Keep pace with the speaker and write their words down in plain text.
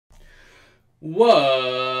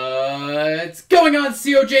What's going on,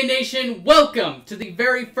 COJ Nation? Welcome to the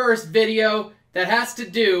very first video that has to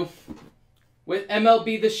do with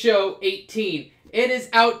MLB The Show 18. It is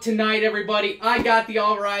out tonight, everybody. I got the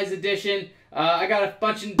All Rise edition. I got a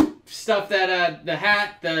bunch of stuff that, the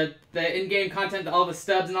hat, the in-game content, all the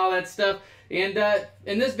stubs and all that stuff. And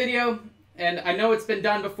in this video, and I know it's been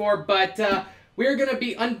done before, but we're going to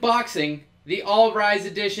be unboxing the All Rise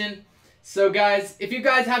edition. So guys, if you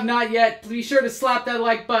guys have not yet, be sure to slap that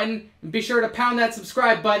like button and be sure to pound that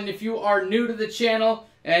subscribe button if you are new to the channel,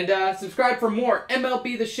 and subscribe for more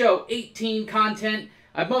MLB The Show 18 content.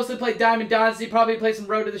 I've mostly played Diamond Dynasty, probably play some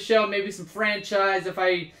Road to the Show, maybe some franchise if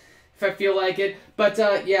I feel like it. But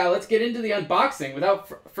yeah, let's get into the unboxing without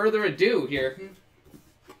further ado here.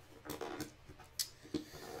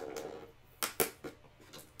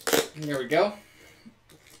 There we go.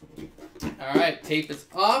 All right, tape is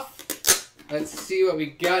off. Let's see what we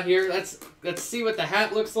got here. Let's see what the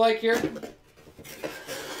hat looks like here.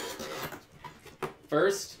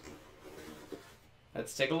 First,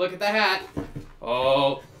 let's take a look at the hat.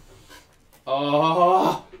 Oh,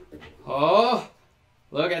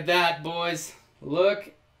 look at that, boys.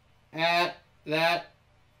 Look at that.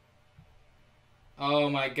 Oh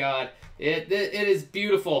my God, it is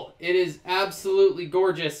beautiful. It is absolutely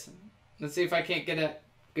gorgeous. Let's see if I can't get a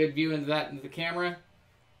good view into the camera.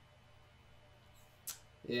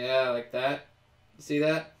 Yeah, like that. See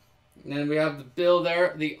that? And then we have the bill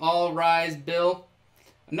there, the All Rise bill.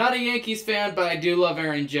 I'm not a Yankees fan, but I do love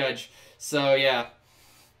Aaron Judge. So yeah.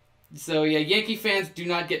 Yankee fans, do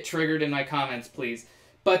not get triggered in my comments, please.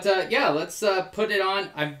 But yeah, let's put it on.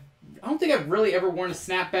 I don't think I've really ever worn a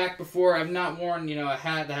snapback before. I've not worn, you know, a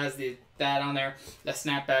hat that has that on there, a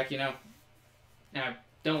snapback, you know. And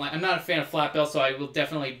I'm not a fan of flat bills, so I will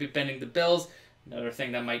definitely be bending the bills. Another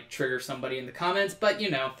thing that might trigger somebody in the comments, but you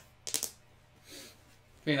know,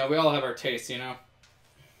 we all have our tastes, you know.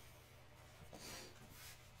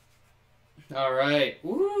 All right,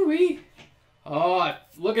 woo-wee. Oh,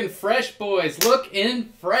 looking fresh, boys. Looking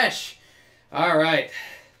fresh. All right.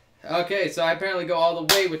 Okay, so I apparently go all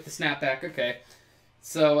the way with the snapback. Okay.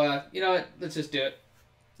 So, you know what? Let's just do it.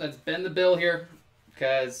 Let's bend the bill here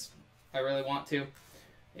because I really want to.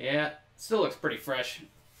 Yeah, still looks pretty fresh.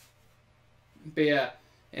 But yeah,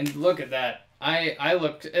 and look at that.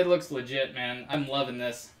 It looks legit, man. I'm loving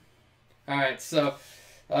this. All right, so,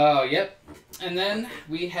 yep. And then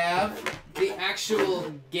we have the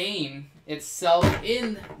actual game itself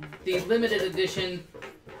in the limited edition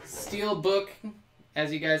steel book,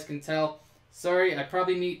 as you guys can tell. Sorry, I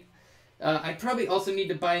probably also need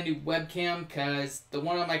to buy a new webcam because the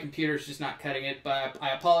one on my computer is just not cutting it, but I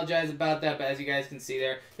apologize about that, but as you guys can see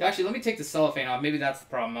there. Actually, let me take the cellophane off. Maybe that's the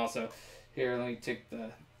problem also. Here, let me take the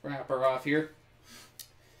wrapper off here.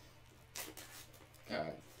 All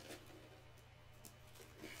right.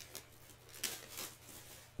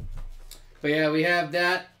 But yeah, we have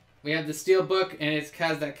that. We have the steel book, and it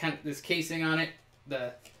has that this casing on it.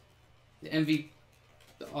 The MV.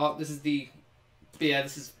 This is the. Yeah,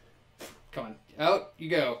 this is. Come on, out you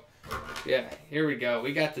go. Yeah, here we go.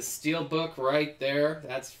 We got the steel book right there.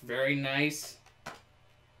 That's very nice.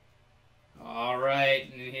 All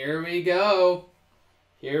right, and here we go.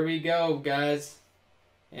 Here we go, guys.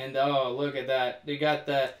 And oh, look at that. We got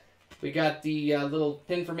the little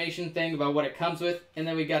information thing about what it comes with, and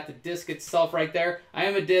then we got the disc itself right there. I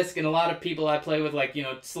am a disc, and a lot of people I play with, like, you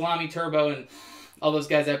know, Salami Turbo and all those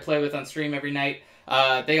guys I play with on stream every night,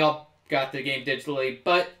 they all got the game digitally.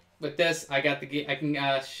 But with this, I got the game.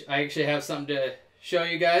 I actually have something to show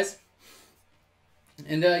you guys.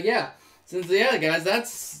 And yeah. Yeah, guys,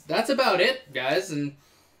 that's about it, guys. And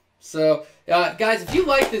so, guys, if you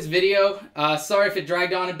like this video, sorry if it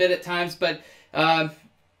dragged on a bit at times, but guys,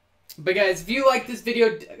 if you like this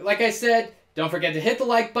video, like I said, don't forget to hit the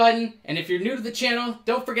like button, and if you're new to the channel,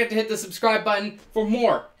 don't forget to hit the subscribe button for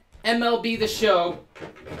more MLB The Show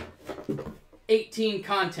 18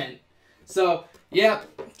 content. So, yeah,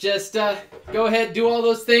 just go ahead, do all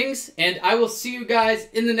those things, and I will see you guys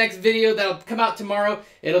in the next video that'll come out tomorrow.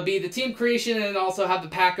 It'll be the team creation and also have the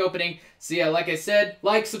pack opening. So yeah, like I said,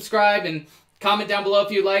 like, subscribe, and comment down below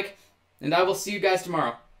if you like, and I will see you guys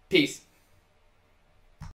tomorrow. Peace.